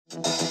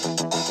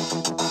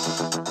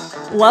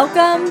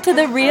Welcome to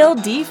the Real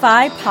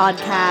DeFi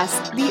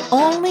Podcast, the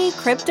only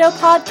crypto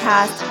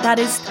podcast that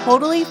is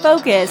totally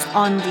focused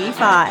on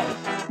DeFi,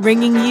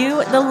 bringing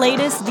you the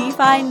latest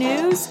DeFi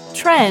news,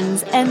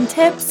 trends, and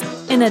tips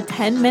in a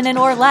 10-minute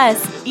or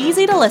less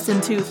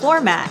easy-to-listen-to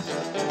format.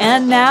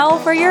 And now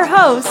for your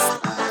host,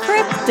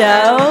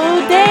 Crypto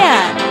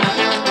Dan.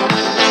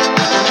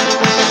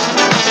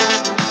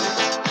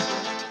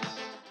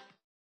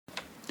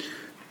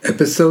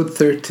 Episode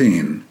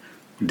 13,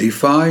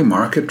 DeFi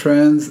Market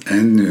Trends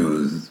and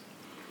News.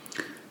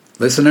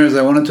 Listeners,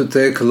 I wanted to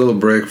take a little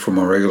break from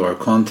our regular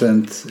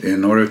content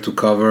in order to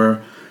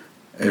cover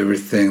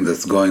everything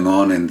that's going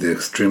on in the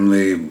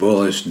extremely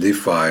bullish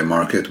DeFi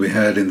market we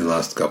had in the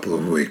last couple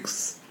of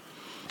weeks.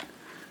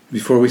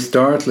 Before we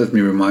start, let me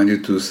remind you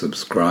to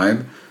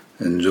subscribe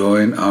and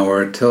join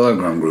our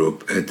Telegram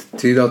group at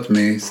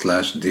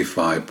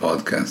t.me/DeFi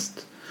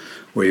podcast,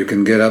 where you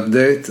can get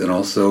updates and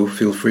also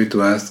feel free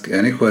to ask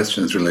any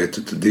questions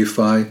related to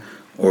DeFi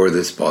or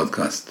this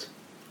podcast.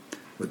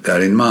 With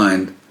that in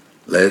mind,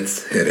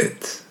 let's hit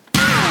it.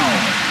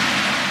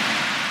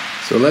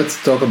 So let's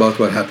talk about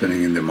what's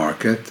happening in the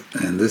market,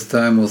 and this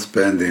time we'll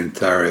spend the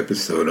entire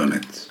episode on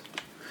it.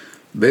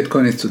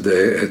 Bitcoin is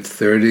today at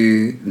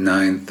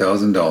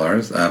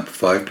 $39,000, up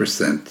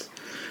 5%.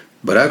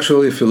 But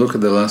actually, if you look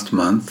at the last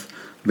month,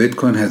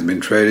 Bitcoin has been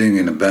trading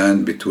in a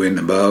band between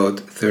about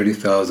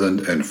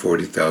 $30,000 and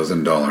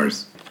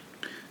 $40,000.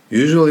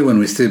 Usually when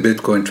we see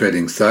Bitcoin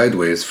trading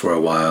sideways for a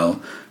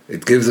while,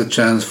 it gives a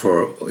chance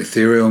for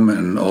Ethereum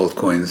and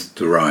altcoins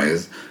to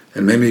rise,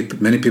 and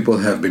many people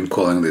have been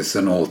calling this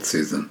an alt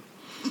season.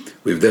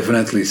 We've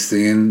definitely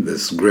seen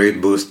this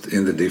great boost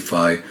in the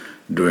DeFi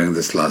during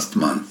this last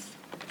month.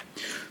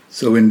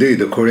 So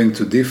indeed, according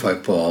to DeFi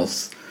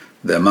Pulse,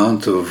 the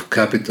amount of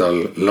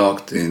capital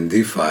locked in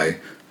DeFi,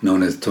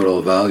 known as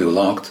total value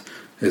locked,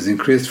 has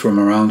increased from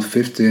around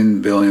 $15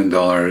 billion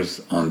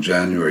on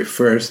January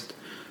 1st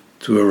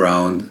to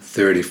around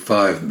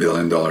 $35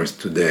 billion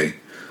today,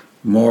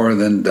 more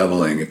than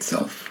doubling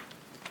itself.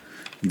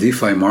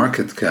 DeFi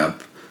market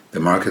cap, the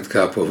market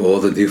cap of all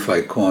the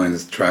DeFi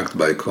coins tracked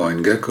by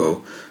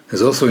CoinGecko,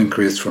 has also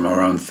increased from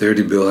around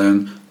 30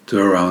 billion to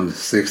around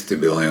 60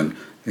 billion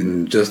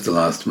in just the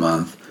last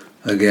month,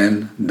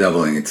 again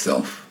doubling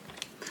itself.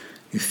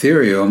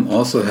 Ethereum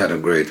also had a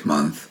great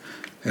month,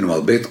 and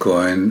while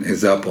Bitcoin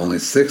is up only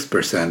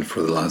 6%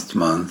 for the last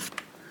month,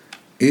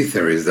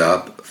 Ether is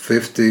up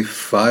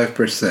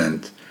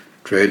 55%,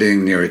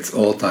 trading near its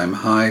all-time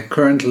high,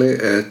 currently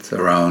at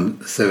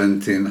around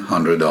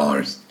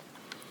 $1,700.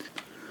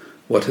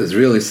 What has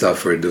really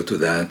suffered due to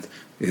that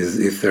is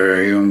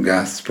Ethereum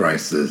gas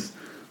prices,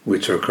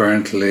 which are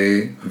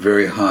currently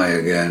very high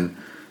again,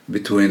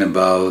 between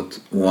about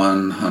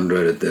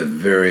 100 at the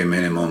very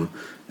minimum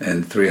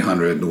and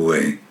 300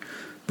 away.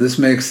 This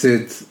makes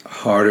it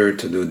harder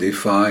to do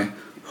DeFi,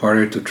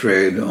 harder to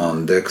trade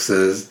on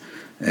DEXs,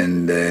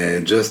 and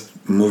just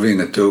moving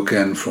a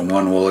token from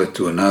one wallet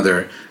to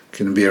another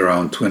can be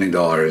around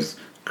 $20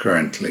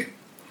 currently.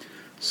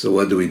 So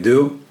what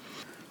do?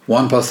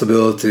 One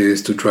possibility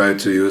is to try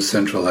to use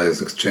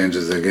centralized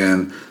exchanges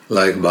again,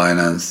 like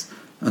Binance,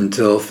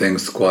 until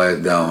things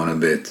quiet down a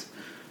bit.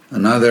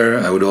 Another,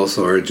 I would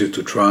also urge you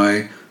to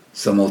try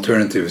some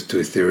alternatives to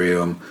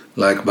Ethereum,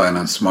 like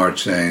Binance Smart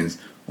Chains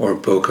or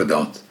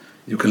Polkadot.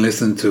 You can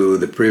listen to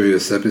the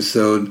previous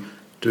episode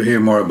to hear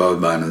more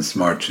about Binance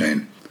Smart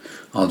Chain.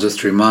 I'll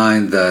just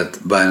remind that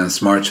Binance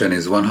Smart Chain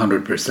is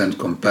 100%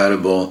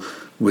 compatible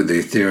with the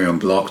Ethereum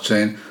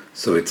blockchain,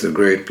 so it's a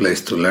great place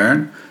to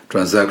learn.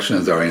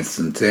 Transactions are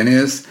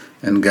instantaneous,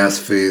 and gas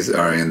fees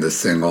are in the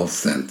single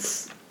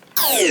cents.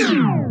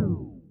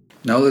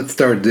 Now let's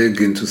start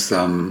digging into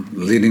some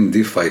leading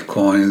DeFi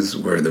coins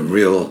where the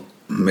real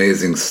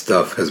amazing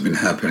stuff has been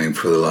happening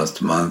for the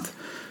last month,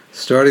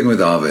 starting with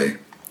Aave.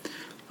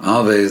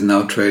 Aave is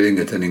now trading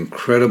at an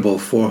incredible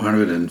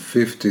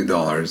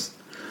 $450,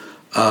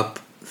 up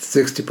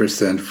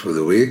 60% for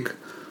the week,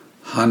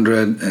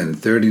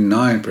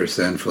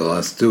 139% for the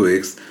last 2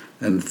 weeks,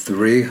 and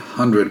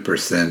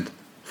 300%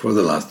 for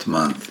the last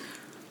month.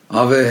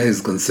 Aave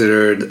is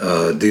considered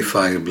a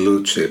DeFi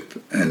blue chip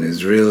and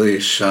is really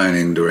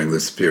shining during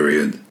this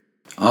period.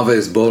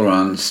 Aave's bull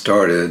run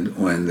started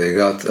when they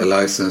got a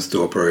license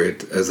to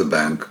operate as a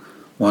bank,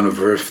 one of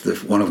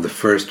the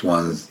first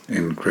ones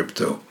in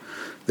crypto.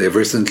 They've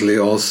recently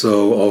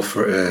also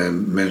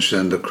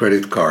mentioned a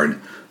credit card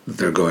that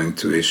they're going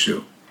to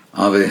issue.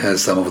 Aave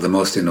has some of the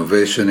most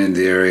innovation in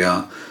the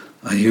area,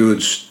 a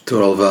huge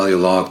total value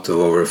locked of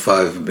over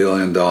 $5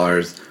 billion,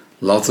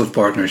 lots of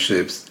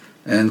partnerships,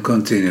 and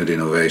continued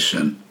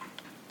innovation.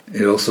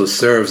 It also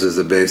serves as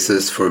a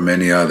basis for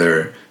many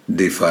other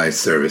DeFi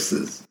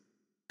services.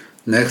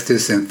 Next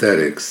is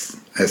Synthetics,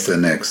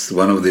 SNX,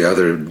 one of the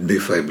other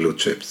DeFi blue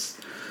chips.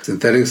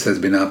 Synthetics has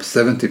been up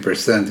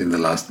 70% in the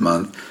last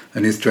month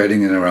and is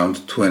trading at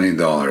around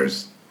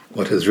 $20.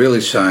 What has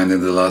really shined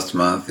in the last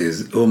month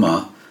is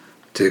UMA,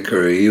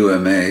 ticker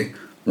UMA,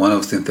 one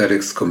of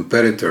Synthetics'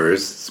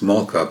 competitors,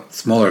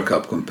 smaller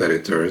cap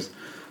competitors,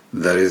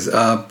 that is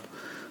up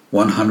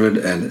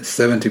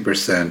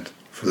 170%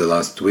 for the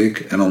last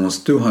week and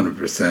almost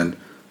 200%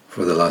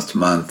 for the last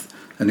month,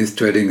 and is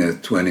trading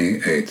at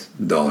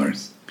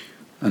 $28.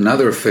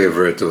 Another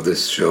favorite of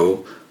this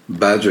show,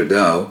 Badger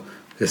DAO,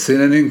 has seen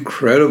an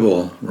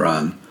incredible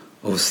run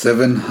of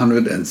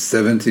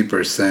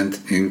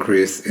 770%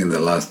 increase in the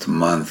last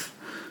month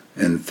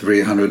and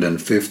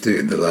 350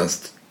 in the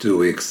last 2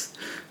 weeks.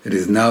 It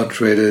is now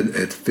traded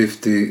at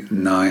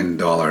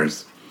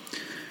 $59.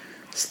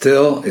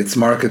 Still, its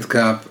market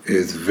cap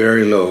is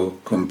very low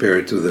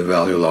compared to the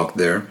value locked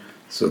there,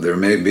 so there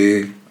may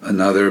be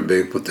another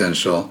big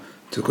potential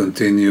to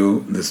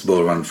continue this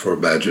bull run for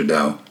Badger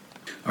DAO.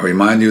 I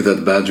remind you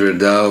that Badger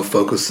DAO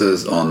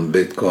focuses on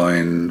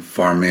Bitcoin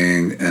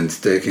farming and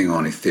staking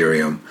on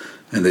Ethereum,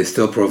 and they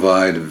still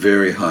provide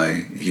very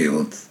high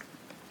yields.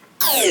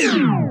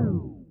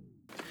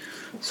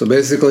 So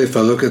basically, if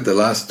I look at the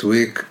last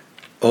week,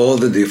 all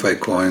the DeFi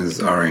coins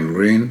are in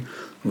green,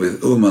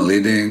 with UMA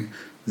leading,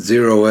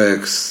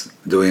 0x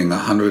doing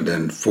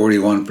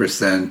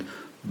 141%,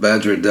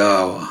 Badger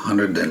DAO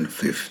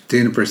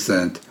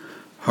 115%,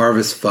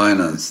 Harvest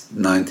Finance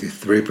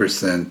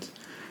 93%,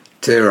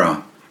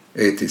 Terra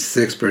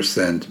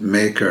 86%,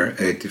 Maker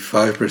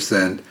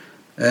 85%,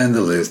 and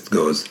the list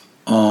goes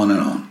on and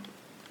on.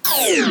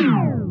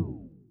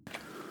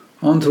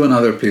 On to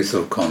another piece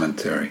of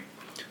commentary.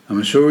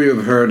 I'm sure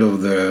you've heard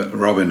of the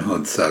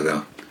Robinhood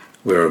saga,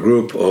 where a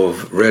group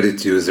of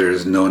Reddit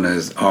users known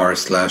as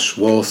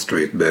r/Wall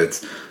Street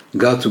Bets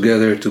got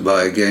together to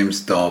buy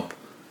GameStop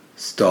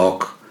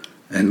stock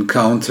and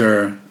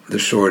counter the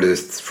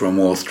shortists from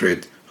Wall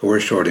Street who were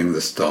shorting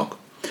the stock.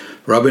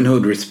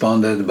 Robinhood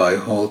responded by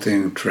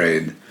halting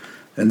trade,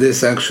 and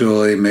this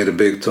actually made a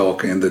big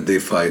talk in the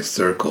DeFi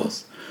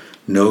circles,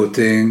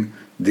 noting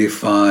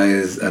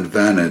DeFi's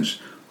advantage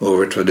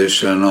over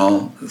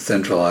traditional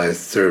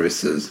centralized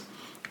services.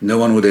 No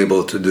one would be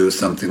able to do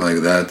something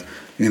like that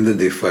in the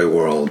DeFi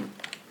world.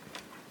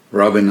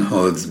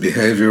 Robinhood's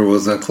behavior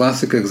was a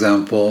classic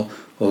example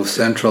of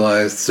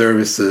centralized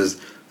services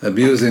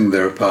abusing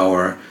their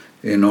power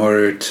in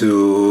order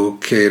to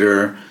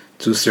cater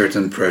to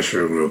certain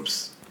pressure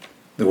groups.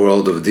 The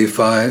world of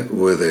DeFi,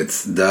 with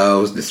its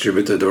DAOs,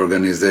 distributed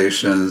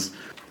organizations,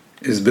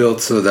 is built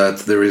so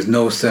that there is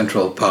no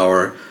central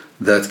power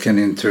that can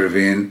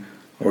intervene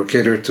or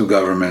cater to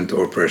government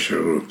or pressure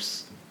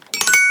groups.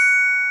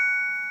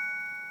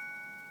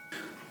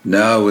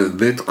 Now, with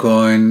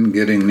Bitcoin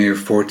getting near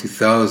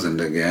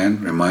 40,000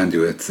 again, remind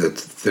you it's at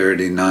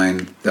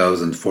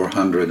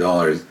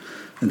 $39,400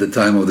 at the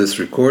time of this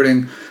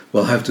recording,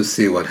 we'll have to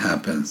see what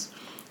happens.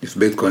 If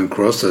Bitcoin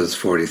crosses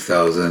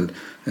 40,000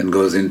 and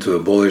goes into a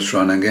bullish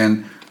run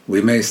again, we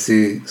may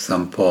see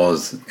some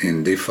pause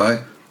in DeFi,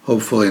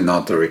 hopefully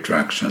not a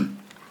retraction.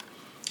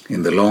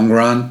 In the long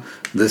run,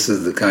 this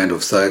is the kind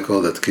of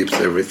cycle that keeps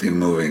everything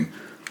moving.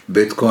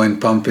 Bitcoin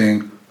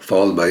pumping,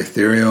 followed by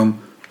Ethereum,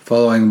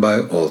 following by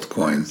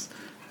altcoins.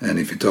 And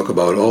if you talk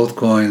about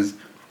altcoins,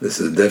 this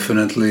is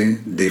definitely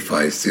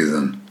DeFi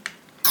season.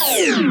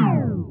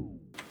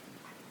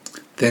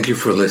 Thank you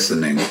for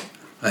listening.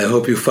 I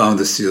hope you found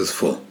this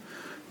useful.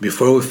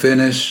 Before we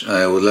finish,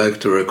 I would like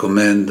to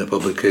recommend a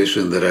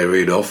publication that I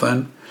read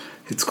often.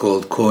 It's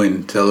called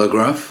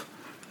Cointelegraph,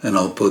 and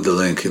I'll put the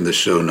link in the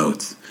show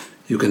notes.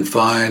 You can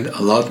find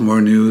a lot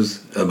more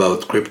news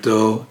about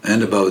crypto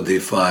and about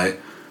DeFi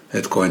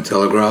at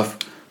Cointelegraph,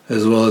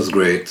 as well as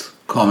great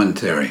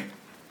commentary.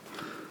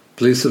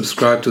 Please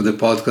subscribe to the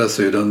podcast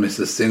so you don't miss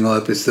a single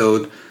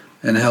episode,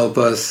 and help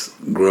us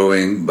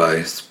growing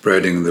by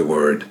spreading the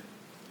word.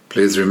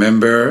 Please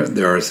remember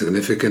there are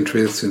significant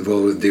risks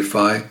involved with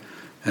DeFi,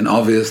 and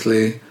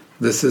obviously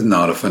this is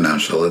not a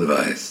financial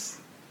advice.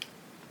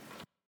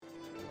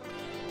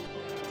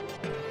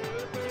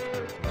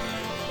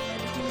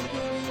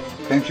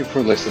 Thank you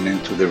for listening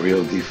to the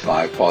Real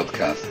DeFi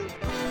podcast.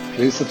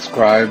 Please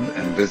subscribe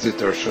and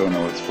visit our show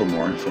notes for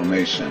more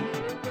information.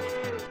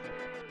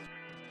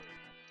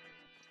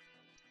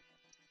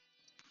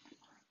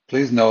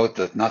 Please note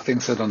that nothing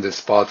said on this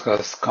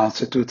podcast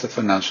constitutes a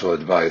financial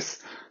advice.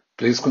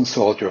 Please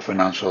consult your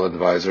financial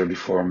advisor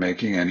before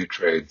making any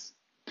trades.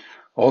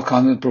 All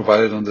content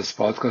provided on this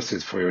podcast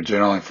is for your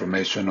general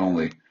information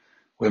only.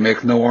 We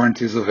make no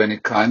warranties of any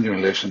kind in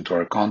relation to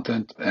our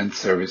content and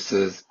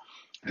services,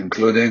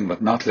 including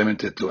but not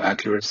limited to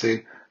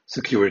accuracy,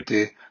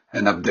 security,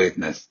 and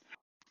updateness.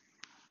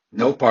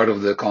 No part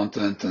of the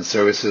content and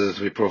services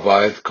we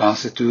provide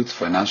constitutes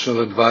financial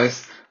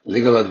advice,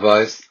 legal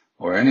advice,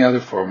 or any other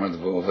form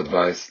of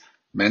advice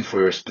meant for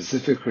your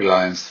specific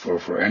reliance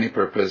for any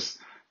purpose,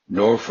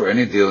 nor for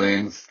any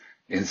dealings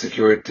in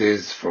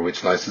securities for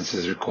which license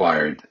is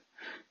required.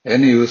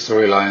 Any use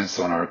or reliance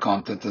on our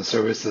content and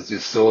services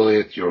is solely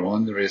at your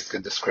own risk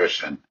and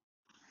discretion.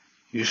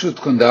 You should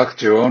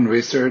conduct your own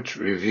research,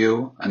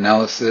 review,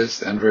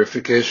 analysis, and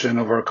verification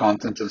of our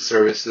content and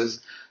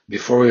services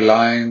before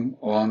relying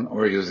on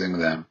or using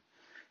them.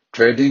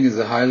 Trading is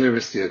a highly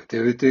risky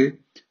activity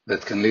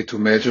that can lead to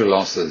major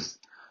losses.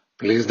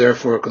 Please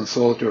therefore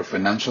consult your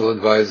financial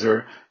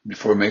advisor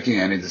before making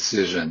any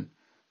decision.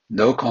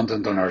 No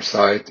content on our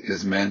site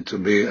is meant to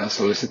be a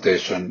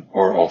solicitation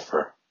or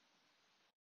offer.